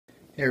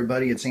Hey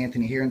everybody, it's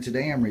Anthony here, and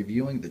today I'm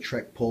reviewing the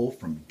Trek pole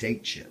from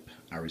Date Chip.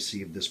 I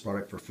received this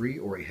product for free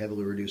or a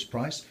heavily reduced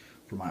price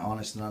for my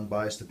honest and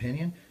unbiased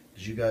opinion.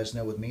 As you guys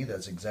know with me,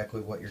 that's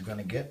exactly what you're going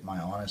to get, my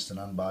honest and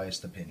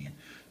unbiased opinion.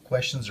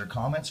 Questions or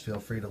comments,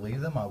 feel free to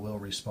leave them. I will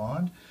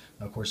respond.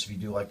 Of course, if you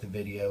do like the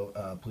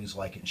video, please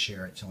like it and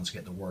share it so let's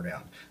get the word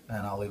out.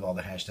 And I'll leave all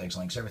the hashtags,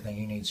 links, everything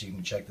you need so you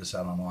can check this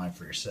out online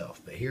for yourself.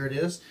 But here it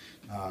is,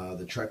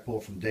 the Trek pole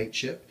from Date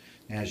Chip.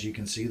 As you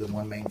can see, the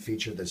one main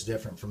feature that's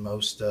different from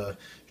most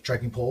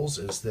trekking poles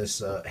is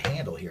this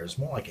handle here. It's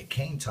more like a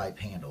cane type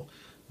handle,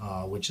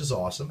 which is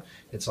awesome.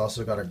 It's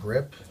also got a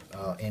grip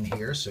in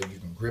here, so you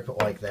can grip it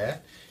like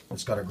that.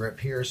 It's got a grip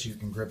here, so you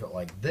can grip it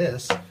like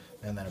this,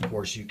 and then of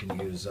course you can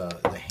use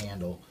the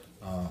handle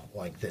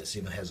like this.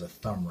 Even has a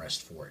thumb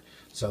rest for it.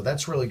 So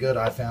that's really good,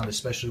 I found,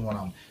 especially when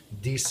I'm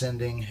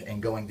descending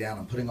and going down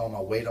and putting all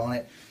my weight on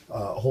it.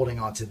 Holding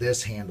onto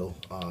this handle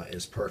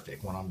is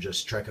perfect. When I'm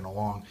just trekking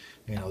along,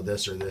 you know,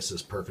 this or this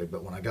is perfect.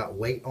 But when I got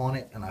weight on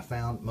it, and I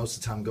found most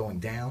of the time going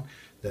down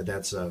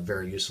that's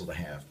very useful to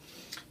have.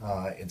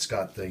 It's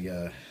got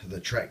the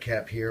Trek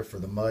cap here for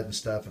the mud and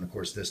stuff, and of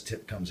course this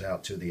tip comes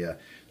out to the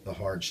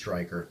hard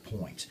striker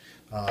point.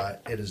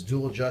 It is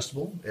dual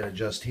adjustable. It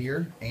adjusts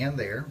here and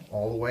there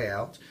all the way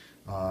out.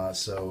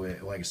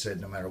 Like I said,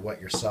 no matter what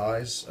your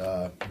size,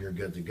 you're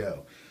good to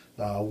go.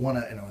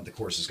 And of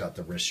course it's got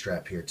the wrist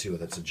strap here too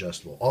that's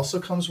adjustable. Also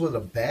comes with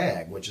a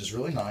bag, which is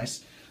really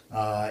nice.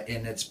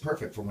 And it's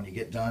perfect for when you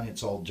get done.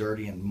 It's all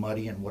dirty and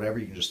muddy and whatever.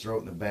 You can just throw it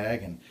in the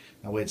bag, and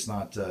that way it's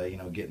not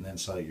getting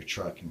inside of your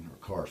truck and your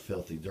car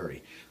filthy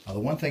dirty. The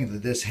one thing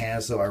that this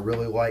has, though, I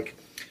really like,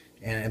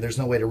 and there's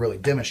no way to really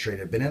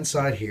demonstrate it, but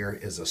inside here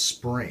is a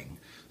spring.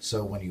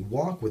 So when you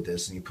walk with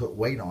this and you put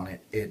weight on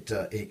it,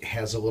 it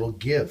has a little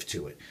give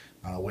to it,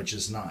 which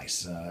is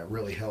nice. It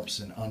really helps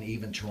in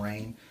uneven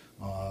terrain.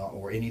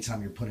 Or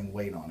anytime you're putting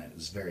weight on it,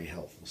 is very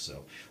helpful.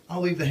 So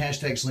I'll leave the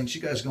hashtags, links.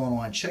 You guys go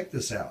online, check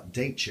this out.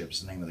 Date Chip's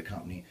the name of the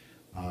company.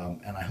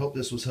 And I hope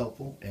this was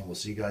helpful, and we'll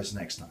see you guys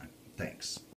next time. Thanks.